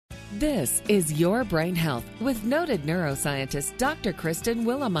This is Your Brain Health with noted neuroscientist Dr. Kristen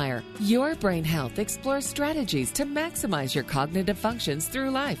Willemeyer. Your Brain Health explores strategies to maximize your cognitive functions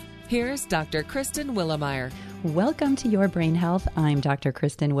through life. Here's Dr. Kristen Willemeyer. Welcome to Your Brain Health. I'm Dr.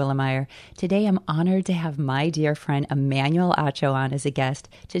 Kristen Willemeyer. Today I'm honored to have my dear friend Emmanuel Acho on as a guest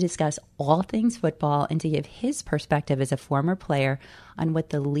to discuss all things football and to give his perspective as a former player on what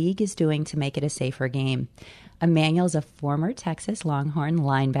the league is doing to make it a safer game. Emmanuel is a former Texas Longhorn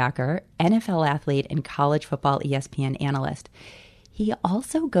linebacker, NFL athlete, and college football ESPN analyst. He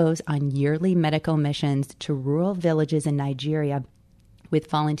also goes on yearly medical missions to rural villages in Nigeria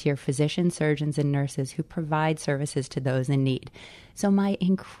with volunteer physicians, surgeons, and nurses who provide services to those in need. So my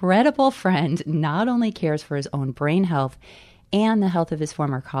incredible friend not only cares for his own brain health and the health of his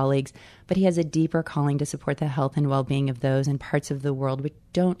former colleagues, but he has a deeper calling to support the health and well-being of those in parts of the world which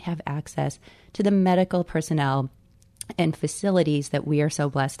don't have access to the medical personnel and facilities that we are so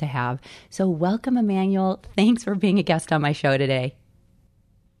blessed to have. So welcome, Emmanuel. Thanks for being a guest on my show today.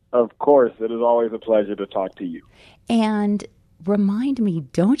 Of course. It is always a pleasure to talk to you. And remind me,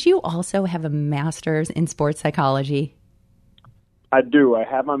 don't you also have a master's in sports psychology? I do. I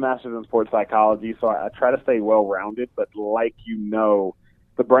have my master's in sports psychology, so I try to stay well-rounded. But like you know,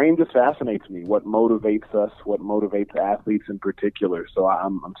 the brain just fascinates me, what motivates us, what motivates athletes in particular. So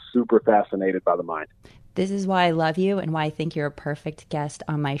I'm super fascinated by the mind. This is why I love you and why I think you're a perfect guest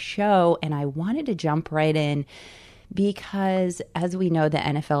on my show. And I wanted to jump right in because, as we know, the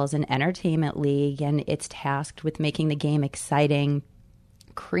NFL is an entertainment league, and it's tasked with making the game exciting,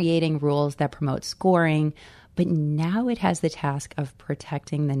 creating rules that promote scoring, but now it has the task of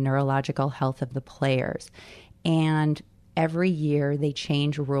protecting the neurological health of the players. And every year they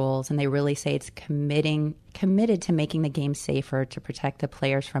change rules, and they really say it's committed to making the game safer to protect the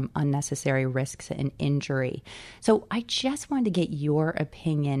players from unnecessary risks and injury. So I just wanted to get your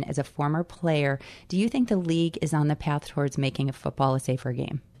opinion as a former player. Do you think the league is on the path towards making football a safer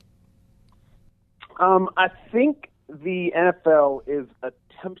game? I think the NFL is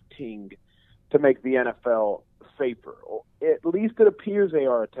attempting to make the NFL safer. At least it appears they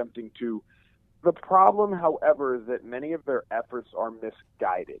are attempting to. The problem, however, is that many of their efforts are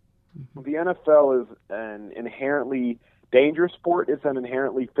misguided. Mm-hmm. The NFL is an inherently dangerous sport. It's an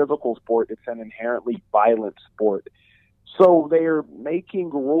inherently physical sport. It's an inherently violent sport. So they are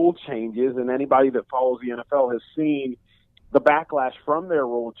making rule changes, and anybody that follows the NFL has seen the backlash from their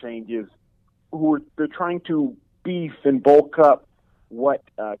rule changes. They're trying to beef and bulk up what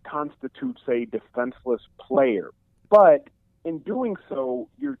constitutes a defenseless player. But in doing so,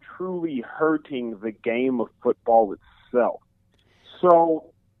 you're truly hurting the game of football itself.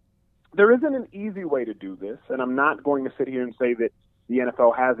 So there isn't an easy way to do this, and I'm not going to sit here and say that the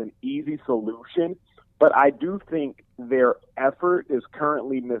NFL has an easy solution, but I do think their effort is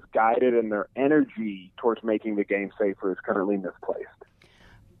currently misguided and their energy towards making the game safer is currently misplaced.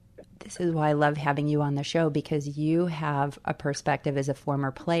 This is why I love having you on the show, because you have a perspective as a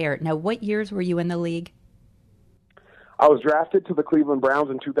former player. Now, what years were you in the league? I was drafted to the Cleveland Browns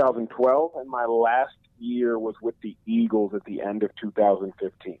in 2012, and my last year was with the Eagles at the end of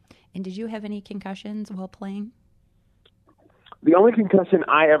 2015. And did you have any concussions while playing? The only concussion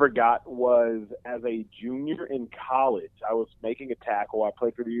I ever got was as a junior in college. I was making a tackle. I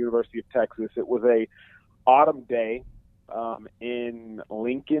played for the University of Texas. It was a autumn day in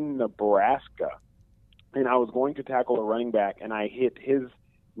Lincoln, Nebraska, and I was going to tackle a running back, and I hit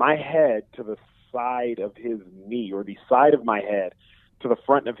my head to the side of his knee, or the side of my head to the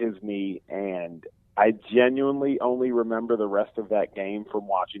front of his knee, and I genuinely only remember the rest of that game from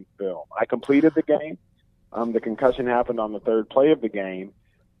watching film. I completed the game. The concussion happened on the third play of the game,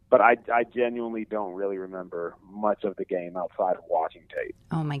 but I genuinely don't really remember much of the game outside of watching tape.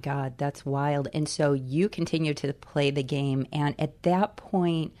 Oh, my God, that's wild. And so you continued to play the game, and at that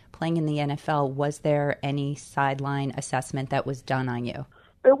point, playing in the NFL, was there any sideline assessment that was done on you?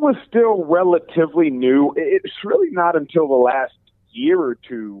 It was still relatively new. It's really not until the last year or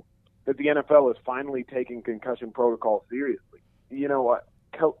two that the NFL is finally taking concussion protocol seriously. You know what?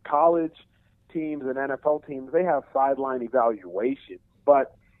 College teams and NFL teams, they have sideline evaluations,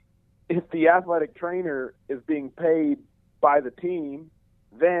 but if the athletic trainer is being paid by the team,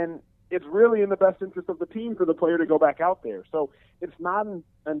 then it's really in the best interest of the team for the player to go back out there. So it's not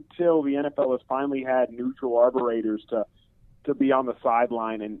until the NFL has finally had neutral arbitrators to be on the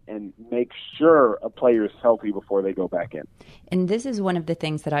sideline and make sure a player is healthy before they go back in. And this is one of the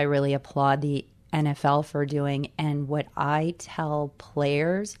things that I really applaud the NFL for doing. And what I tell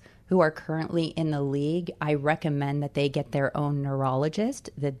players who are currently in the league, I recommend that they get their own neurologist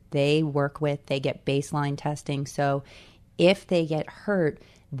that they work with. They get baseline testing. So if they get hurt,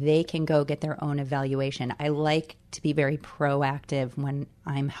 they can go get their own evaluation. I like to be very proactive when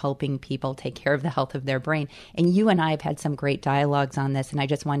I'm helping people take care of the health of their brain. And you and I have had some great dialogues on this, and I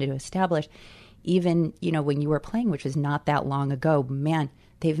just wanted to establish, even, when you were playing, which was not that long ago, man,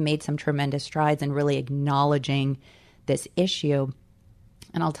 they've made some tremendous strides in really acknowledging this issue.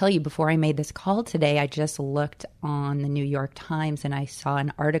 And I'll tell you, before I made this call today, I just looked on the New York Times and I saw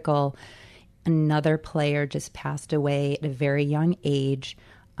an article. Another player just passed away at a very young age.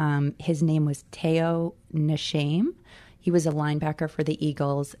 His name was Teo Nashame. He was a linebacker for the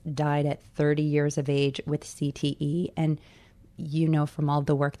Eagles, died at 30 years of age with CTE. And from all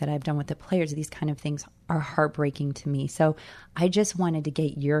the work that I've done with the players, these kind of things are heartbreaking to me. So I just wanted to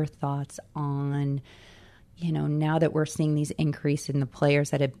get your thoughts on, now that we're seeing these increase in the players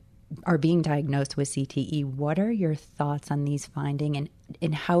that are being diagnosed with CTE, what are your thoughts on these findings,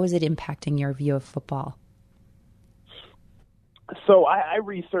 and how is it impacting your view of football? So I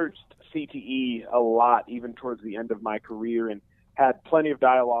researched CTE a lot, even towards the end of my career, and had plenty of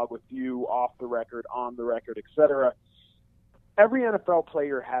dialogue with you off the record, on the record, etc. Every NFL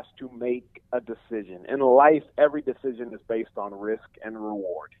player has to make a decision. In life, every decision is based on risk and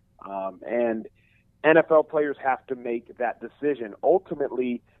reward. And NFL players have to make that decision.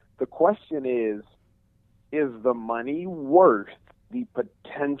 Ultimately, the question is the money worth the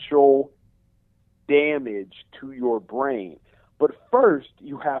potential damage to your brain? But first,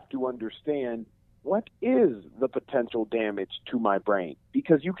 you have to understand, what is the potential damage to my brain?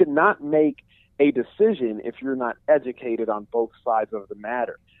 Because you cannot make a decision if you're not educated on both sides of the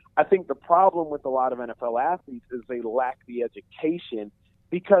matter. I think the problem with a lot of NFL athletes is they lack the education,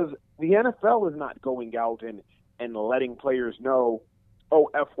 because the NFL is not going out and letting players know, oh,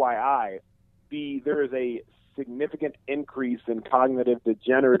 FYI, there is a significant increase in cognitive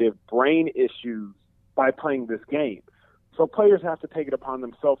degenerative brain issues by playing this game. So players have to take it upon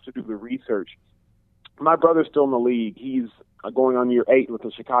themselves to do the research. My brother's still in the league. He's going on year 8 with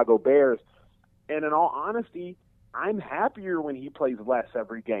the Chicago Bears. And in all honesty, I'm happier when he plays less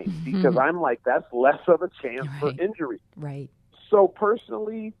every game, because I'm like, that's less of a chance for injury. Right. So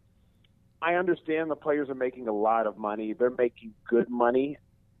personally, I understand the players are making a lot of money. They're making good money.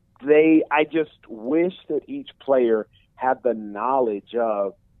 I just wish that each player had the knowledge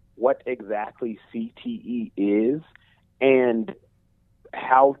of what exactly CTE is and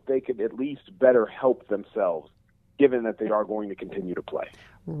how they could at least better help themselves, given that they are going to continue to play.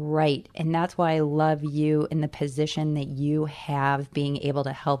 Right. And that's why I love you in the position that you have, being able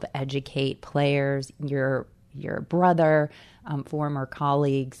to help educate players, your brother, former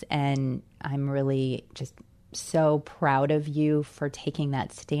colleagues. And I'm really just so proud of you for taking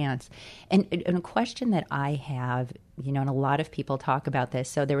that stance. And a question that I have, and a lot of people talk about this.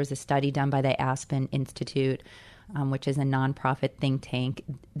 So there was a study done by the Aspen Institute, which is a nonprofit think tank,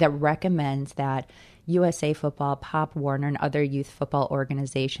 that recommends that USA Football, Pop Warner, and other youth football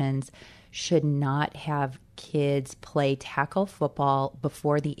organizations should not have kids play tackle football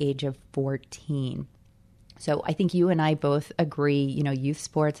before the age of 14. So I think you and I both agree, youth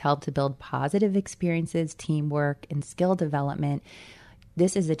sports help to build positive experiences, teamwork, and skill development.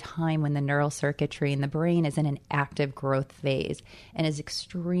 This is a time when the neural circuitry in the brain is in an active growth phase and is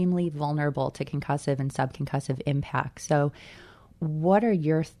extremely vulnerable to concussive and subconcussive impact. So what are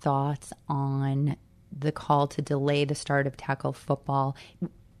your thoughts on the call to delay the start of tackle football?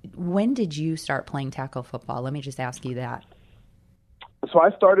 When did you start playing tackle football? Let me just ask you that. So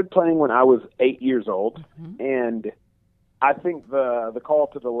I started playing when I was 8 years old, and I think the call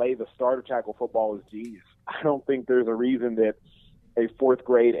to delay the start of tackle football is genius. I don't think there's a reason that a fourth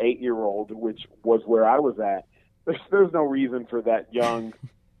grade 8-year-old, which was where I was at, there's no reason for that young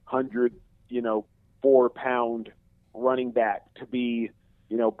 4-pound running back to be,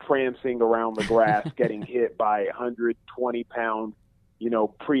 prancing around the grass, getting hit by 120-pound,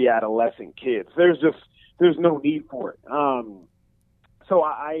 pre-adolescent kids. There's no need for it. So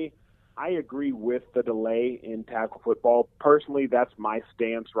I agree with the delay in tackle football. Personally, that's my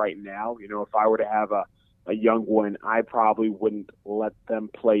stance right now. If I were to have a young one, I probably wouldn't let them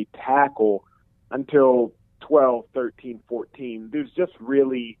play tackle until 12, 13, 14. There's just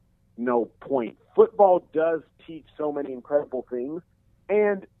really no point. Football does teach so many incredible things,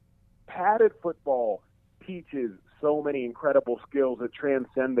 and padded football teaches so many incredible skills that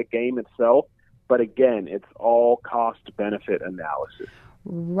transcend the game itself. But again, it's all cost-benefit analysis.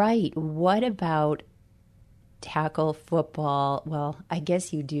 Right. What about tackle football? Well, I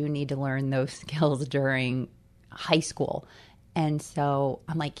guess you do need to learn those skills during high school. And so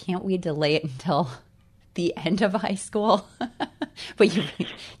I'm like, can't we delay it until the end of high school. But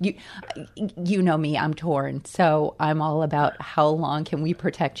you know me, I'm torn. So I'm all about how long can we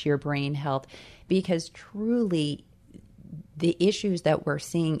protect your brain health, because truly the issues that we're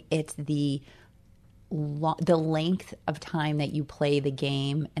seeing, it's the length of time that you play the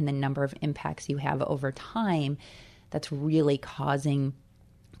game and the number of impacts you have over time that's really causing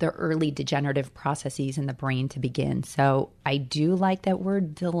the early degenerative processes in the brain to begin. So I do like that we're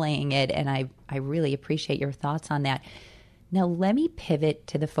delaying it, and I really appreciate your thoughts on that. Now, let me pivot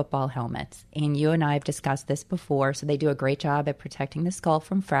to the football helmets. And you and I have discussed this before, so they do a great job at protecting the skull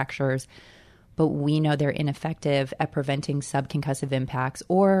from fractures, but we know they're ineffective at preventing subconcussive impacts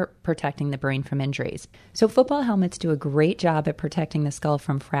or protecting the brain from injuries. So football helmets do a great job at protecting the skull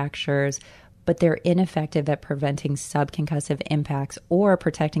from fractures, but they're ineffective at preventing subconcussive impacts or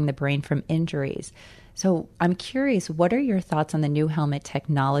protecting the brain from injuries. So I'm curious, what are your thoughts on the new helmet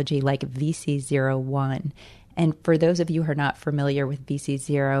technology like VC01? And for those of you who are not familiar with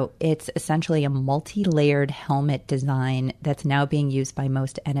VC0, it's essentially a multi-layered helmet design that's now being used by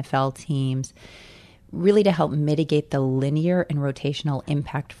most NFL teams, really to help mitigate the linear and rotational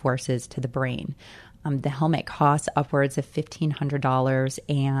impact forces to the brain. The helmet costs upwards of $1,500,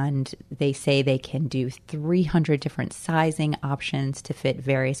 and they say they can do 300 different sizing options to fit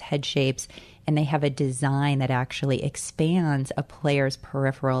various head shapes, and they have a design that actually expands a player's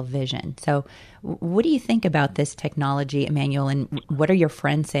peripheral vision. So what do you think about this technology, Emmanuel, and what are your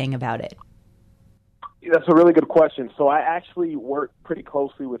friends saying about it? That's a really good question. So I actually work pretty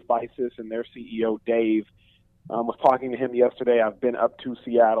closely with Visus and their CEO, Dave. Was talking to him yesterday. I've been up to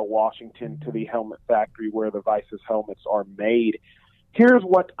Seattle, Washington, to the helmet factory where the Visus helmets are made. Here's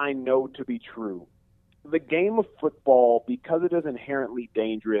what I know to be true. The game of football, because it is inherently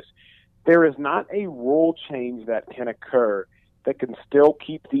dangerous, there is not a rule change that can occur that can still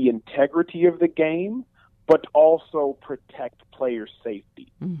keep the integrity of the game, but also protect player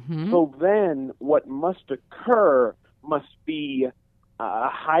safety. Mm-hmm. So then what must occur must be a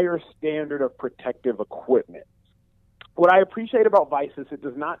higher standard of protective equipment. What I appreciate about Visus, it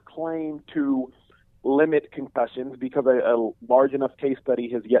does not claim to limit concussions because a large enough case study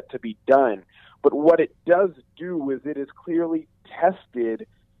has yet to be done. But what it does do is it has clearly tested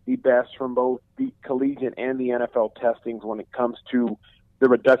the best from both the collegiate and the NFL testings when it comes to the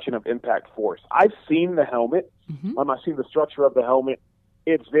reduction of impact force. I've seen the helmet. Mm-hmm. I've seen the structure of the helmet.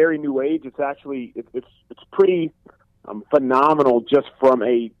 It's very new age. It's actually it's pretty phenomenal just from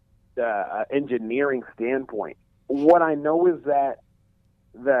a engineering standpoint. What I know is that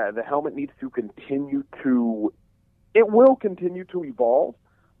the helmet needs to continue to evolve,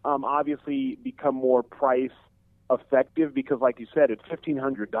 obviously become more price effective because, like you said, it's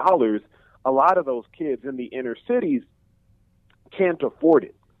 $1,500. A lot of those kids in the inner cities can't afford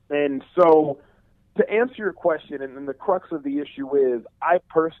it. And so to answer your question, and the crux of the issue is, I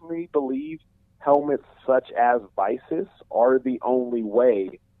personally believe helmets such as Visus are the only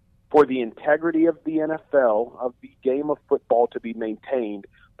way for the integrity of the NFL, of the game of football to be maintained,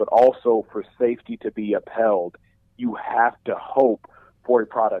 but also for safety to be upheld. You have to hope for a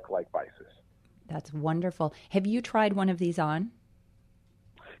product like Visus. That's wonderful. Have you tried one of these on?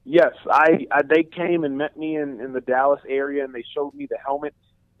 Yes, they came and met me in the Dallas area, and they showed me the helmet.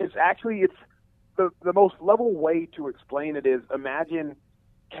 It's the most level way to explain it is, imagine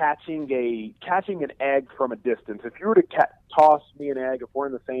catching an egg from a distance. If you were to toss me an egg, if we're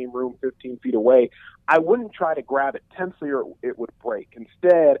in the same room 15 feet away, I wouldn't try to grab it tensely or it would break.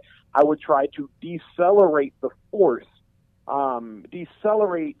 Instead, I would try to decelerate the force,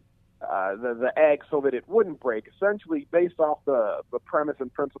 the egg so that it wouldn't break, essentially based off the premise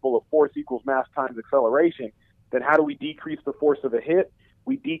and principle of force equals mass times acceleration. Then how do we decrease the force of a hit?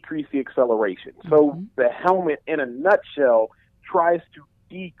 We decrease the acceleration. Mm-hmm. So the helmet, in a nutshell, tries to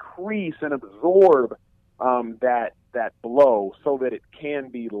decrease and absorb that blow so that it can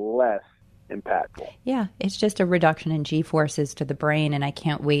be less impactful. Yeah, it's just a reduction in G-forces to the brain, and I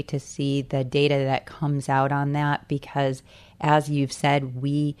can't wait to see the data that comes out on that because, as you've said,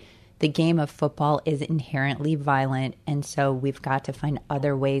 the game of football is inherently violent, and so we've got to find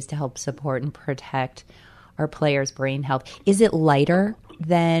other ways to help support and protect our players' brain health. Is it lighter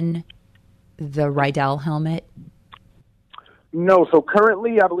than the Rydell helmet? No, so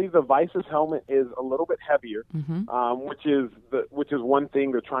currently I believe the Visus helmet is a little bit heavier, mm-hmm. which is one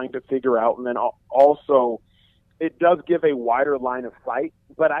thing they're trying to figure out, and then also it does give a wider line of sight.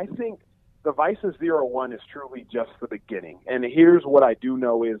 But I think the Visus 01 is truly just the beginning. And here's what I do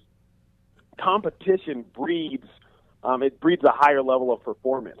know is competition breeds a higher level of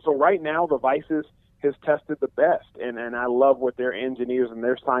performance. So right now the Visus has tested the best. And I love what their engineers and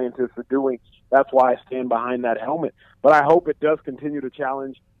their scientists are doing. That's why I stand behind that helmet. But I hope it does continue to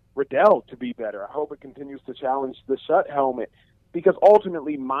challenge Riddell to be better. I hope it continues to challenge the Schutt helmet, because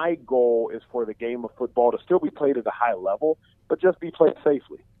ultimately my goal is for the game of football to still be played at a high level, but just be played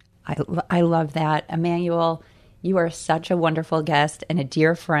safely. I love that. Emmanuel, you are such a wonderful guest and a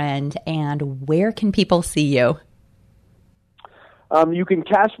dear friend. And where can people see you? You can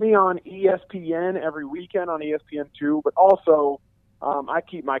catch me on ESPN every weekend on ESPN2, but also I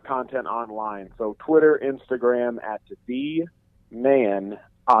keep my content online. So Twitter, Instagram at the man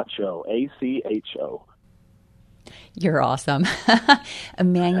Acho, ACHO. You're awesome.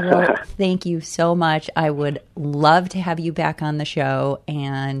 Emmanuel, thank you so much. I would love to have you back on the show.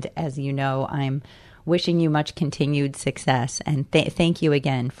 And as you know, I'm wishing you much continued success. And thank you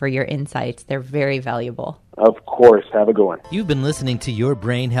again for your insights. They're very valuable. Of course. Have a good one. You've been listening to Your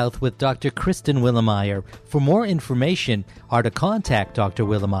Brain Health with Dr. Kristen Willemeyer. For more information or to contact Dr.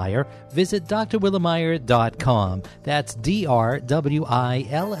 Willemeyer, visit drwillemeyer.com. That's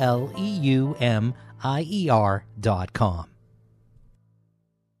DRWILLEUMIER.com.